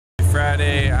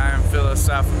Friday. I am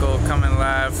Philosophical, coming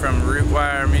live from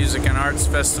Rootwire Music and Arts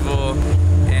Festival,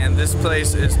 and this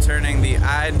place is turning the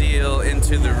ideal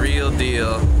into the real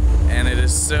deal, and it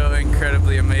is so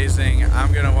incredibly amazing.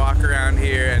 I'm gonna walk around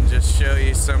here and just show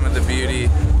you some of the beauty.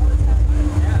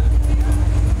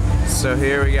 So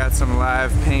here we got some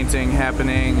live painting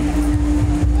happening.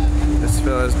 This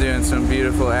fella's doing some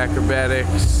beautiful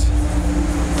acrobatics.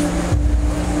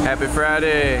 Happy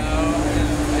Friday!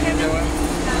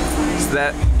 So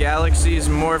that galaxy's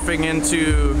morphing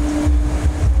into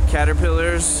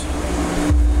caterpillars.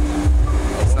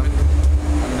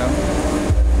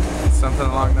 Something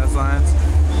along those lines?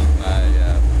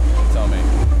 Yeah, tell me.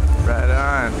 Right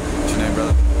on. What's your name,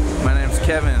 brother? My name's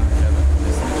Kevin.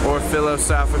 Or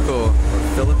Philosophical.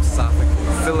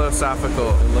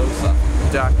 Philosophical.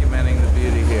 Documenting the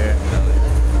beauty here.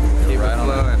 Keep it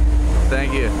flowing.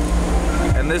 Thank you.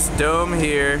 And this dome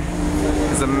here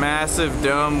is a massive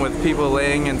dome with people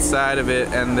laying inside of it,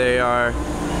 and they are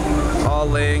all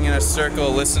laying in a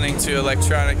circle listening to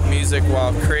electronic music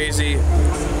while crazy,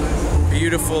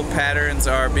 beautiful patterns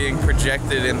are being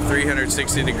projected in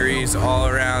 360 degrees all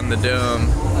around the dome.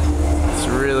 It's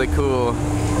really cool.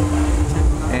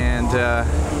 And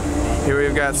here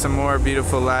we've got some more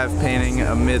beautiful live painting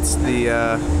amidst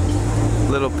the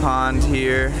little pond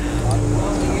here.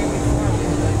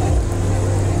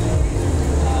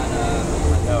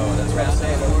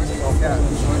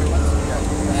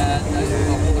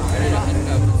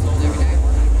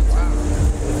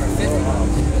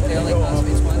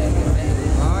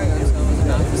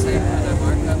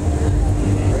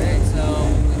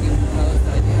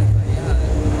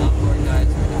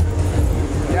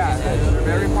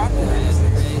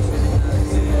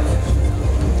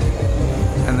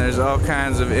 And there's all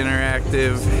kinds of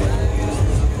interactive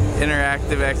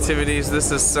activities.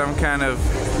 This is some kind of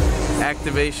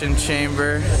activation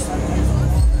chamber,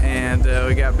 and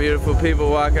we got beautiful people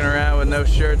walking around with no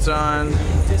shirts on,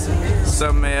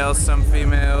 some males, some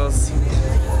females,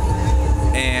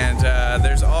 and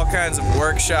there's all kinds of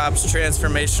workshops,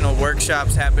 transformational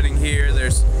workshops happening here.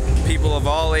 There's people of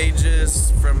all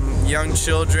ages, from young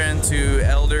children to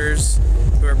elders,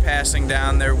 who are passing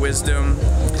down their wisdom,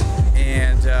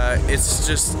 and it's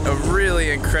just a really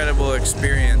incredible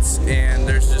experience, and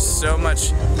there's just so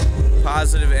much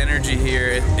positive energy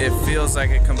here. It feels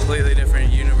like a completely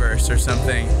different universe or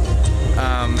something,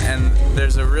 and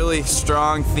there's a really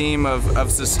strong theme of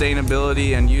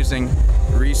sustainability and using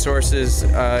resources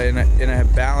in a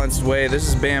balanced way. This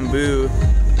is bamboo,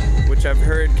 which I've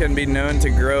heard can be known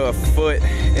to grow a foot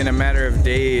in a matter of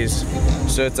days,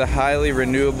 so it's a highly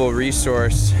renewable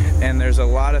resource, and there's a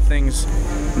lot of things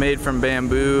made from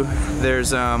bamboo.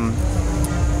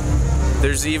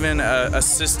 There's even a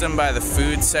system by the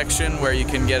food section where you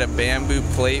can get a bamboo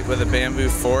plate with a bamboo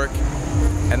fork,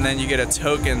 and then you get a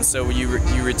token, so you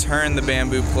return the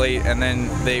bamboo plate and then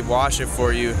they wash it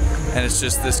for you, and it's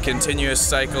just this continuous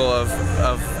cycle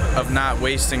of not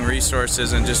wasting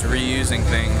resources and just reusing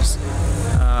things.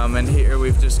 And here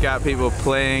we've just got people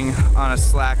playing on a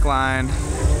slack line,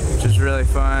 which is really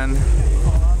fun,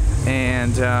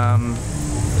 and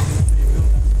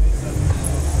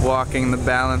walking the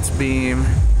balance beam,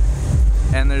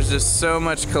 and there's just so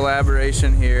much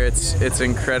collaboration here. It's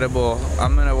incredible.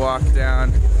 I'm gonna walk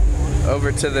down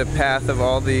over to the path of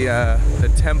all the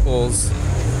temples.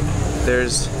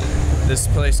 There's this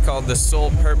place called the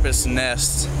Soul Purpose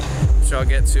Nest, which I'll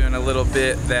get to in a little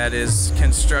bit, that is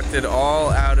constructed all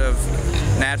out of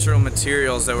natural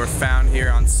materials that were found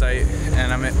here on site,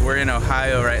 and we're in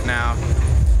Ohio right now.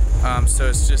 So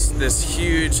it's just this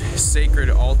huge sacred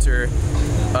altar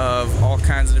of all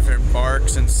kinds of different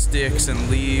barks and sticks and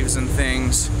leaves and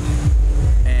things,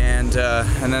 and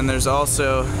then there's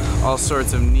also all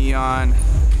sorts of neon,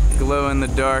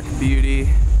 glow-in-the-dark beauty.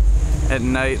 At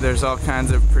night there's all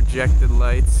kinds of projected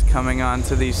lights coming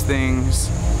onto these things,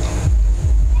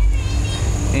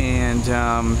 and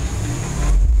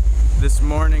this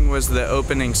morning was the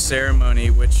opening ceremony,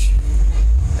 which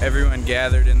everyone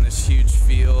gathered in this huge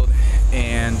field,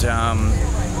 and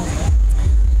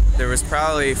there was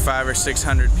probably 500 or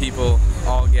 600 people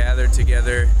all gathered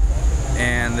together,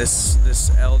 and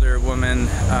this elder woman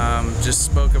just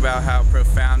spoke about how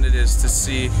profound it is to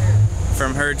see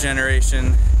from her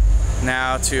generation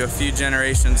now to a few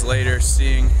generations later,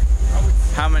 seeing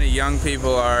how many young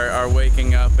people are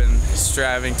waking up and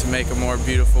striving to make a more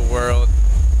beautiful world,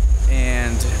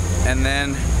 and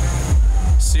then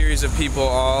series of people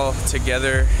all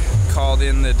together called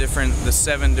in the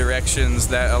 7 directions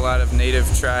that a lot of native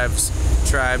tribes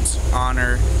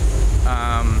honor,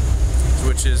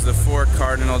 which is the 4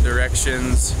 cardinal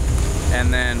directions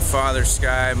and then Father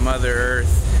Sky, Mother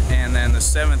Earth, and then the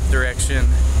 7th direction,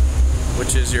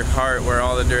 which is your heart, where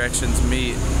all the directions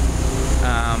meet.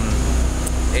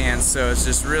 And so it's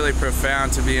just really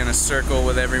profound to be in a circle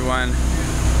with everyone.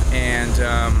 And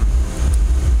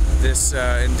this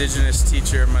indigenous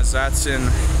teacher,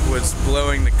 Mazatsin, was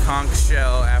blowing the conch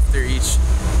shell after each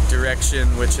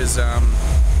direction, which is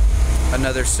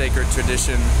another sacred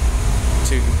tradition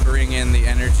to bring in the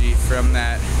energy from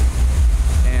that.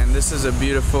 And this is a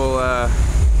beautiful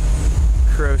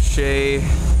crochet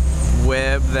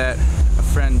web that a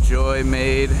friend Joy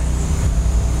made.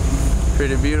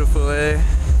 Pretty beautiful, eh?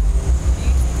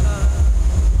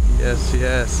 Yes,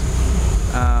 yes.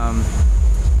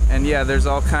 And yeah, there's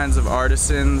all kinds of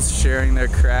artisans sharing their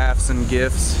crafts and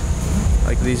gifts,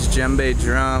 like these djembe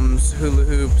drums, hula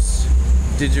hoops,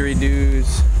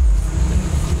 didgeridoos.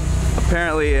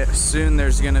 Apparently soon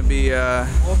there's gonna be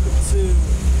Welcome to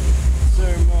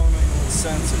Ceremonial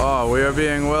Center. Oh, we are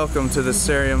being welcomed to the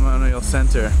Ceremonial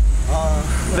Center.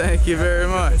 Thank you very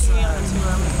much.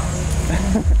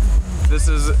 This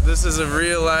is a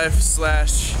real life /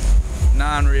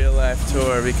 non-real life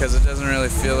tour, because it doesn't really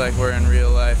feel like we're in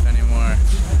real life anymore.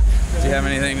 Do you have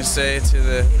anything to say to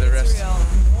the rest?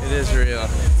 It is real.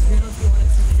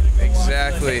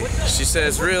 Exactly. She said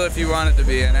it's real if you want it to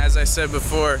be, and as I said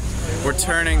before, we're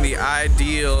turning the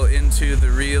ideal into the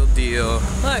real deal.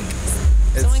 Look,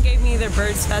 someone gave me their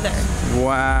bird's feather.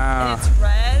 Wow. And it's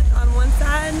red on one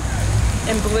side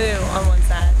and blue on one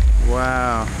side.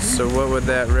 Wow. So what would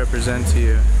that represent to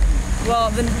you?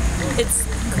 Well, it's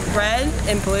red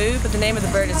and blue, but the name of the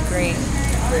bird is green.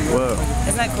 Whoa.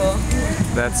 Isn't that cool?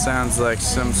 That sounds like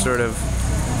some sort of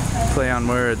play on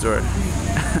words or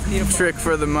trick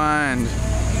for the mind.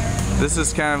 This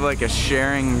is kind of like a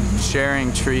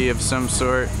sharing tree of some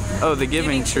sort. Oh, the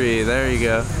giving tree. There you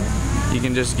go. You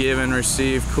can just give and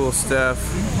receive cool stuff.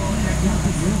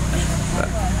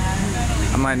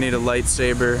 I might need a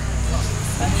lightsaber.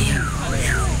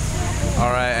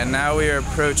 Alright, and now we are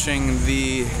approaching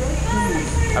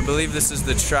I believe this is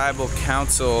the tribal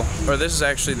council, or this is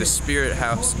actually the Spirit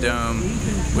House Dome,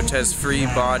 which has free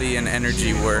body and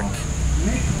energy work.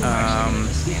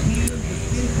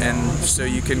 And so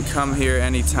you can come here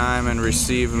anytime and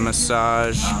receive a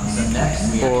massage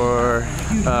or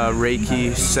a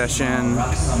Reiki session,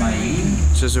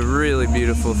 which is a really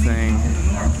beautiful thing.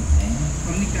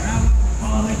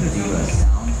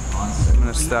 I'm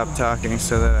going to stop talking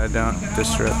so that I don't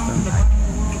disrupt them.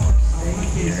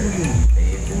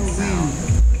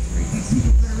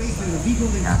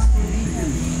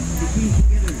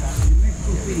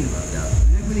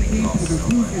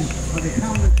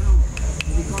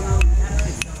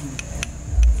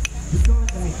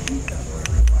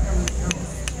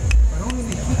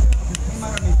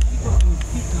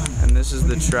 And this is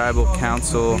the tribal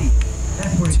council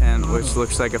tent, which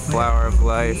looks like a flower of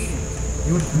life.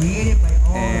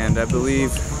 And I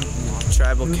believe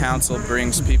tribal council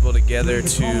brings people together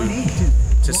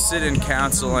to sit in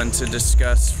council and to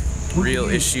discuss real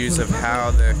issues of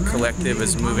how the collective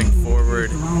is moving forward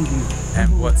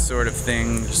and what sort of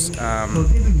things,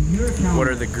 what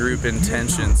are the group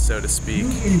intentions, so to speak.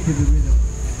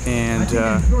 And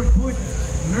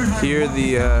here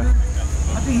the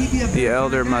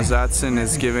elder Mazatsin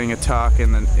is giving a talk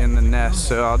in the nest,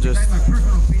 so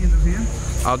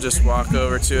I'll just walk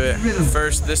over to it.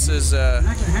 First, this is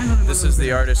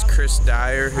the artist Chris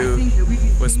Dyer, who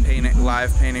was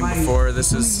live painting before.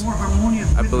 This is,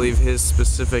 I believe, his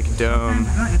specific dome,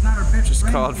 which is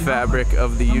called Fabric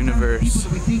of the Universe.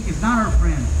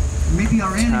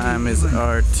 Time is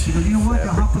art. Fabric of the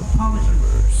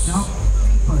universe.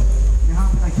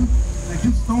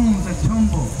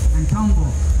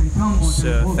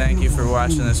 So thank you for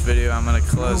watching this video. I'm going to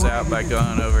close out by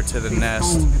going over to the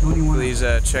nest. Please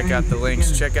check out the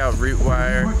links, check out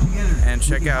Rootwire, and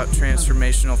check out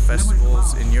transformational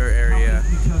festivals in your area.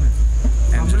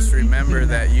 And just remember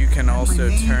that you can also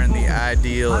turn the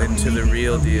ideal into the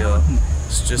real deal.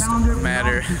 It's just a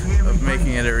matter of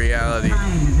making it a reality,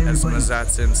 as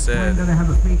Mazatsin said.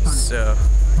 So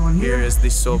here is the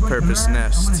Soul Purpose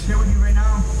Nest.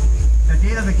 The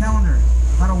date of the calendar,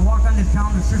 how to walk on this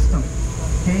calendar system.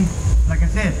 Okay, like I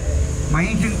said, my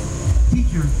ancient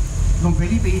teacher, Don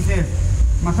Felipe, he says,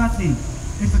 Mazatsin,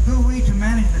 it's a good way to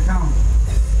manage the town.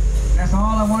 That's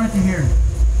all I wanted to hear.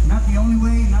 Not the only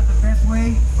way, not the best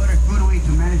way, but a good way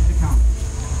to manage the town.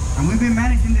 And we've been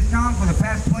managing this town for the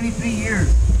past 23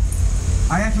 years.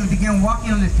 I actually began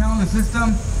walking on this calendar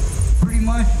system pretty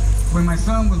much when my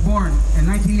son was born in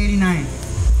 1989.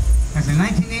 And since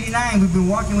 1989, we've been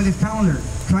walking with this calendar,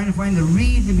 trying to find the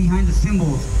reason behind the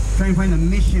symbols, trying to find the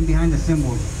mission behind the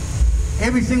symbols.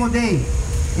 every single day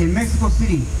in Mexico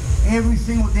City, every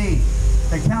single day,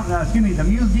 the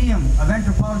Museum of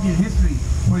Anthropology and History,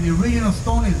 where the original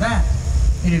stone is at,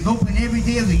 it is open every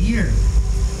day of the year.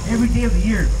 Every day of the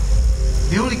year.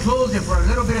 They only closed it for a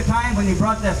little bit of time when they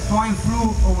brought that swine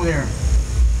flu over there.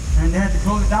 And they had to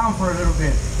close it down for a little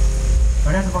bit.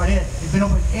 But that's about it. It's been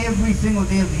open every single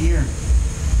day of the year.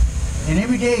 And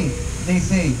every day, they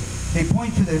say, they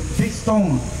point to the big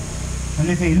stone, and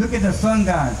they say, look at the sun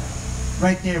god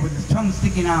right there with his tongue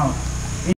sticking out.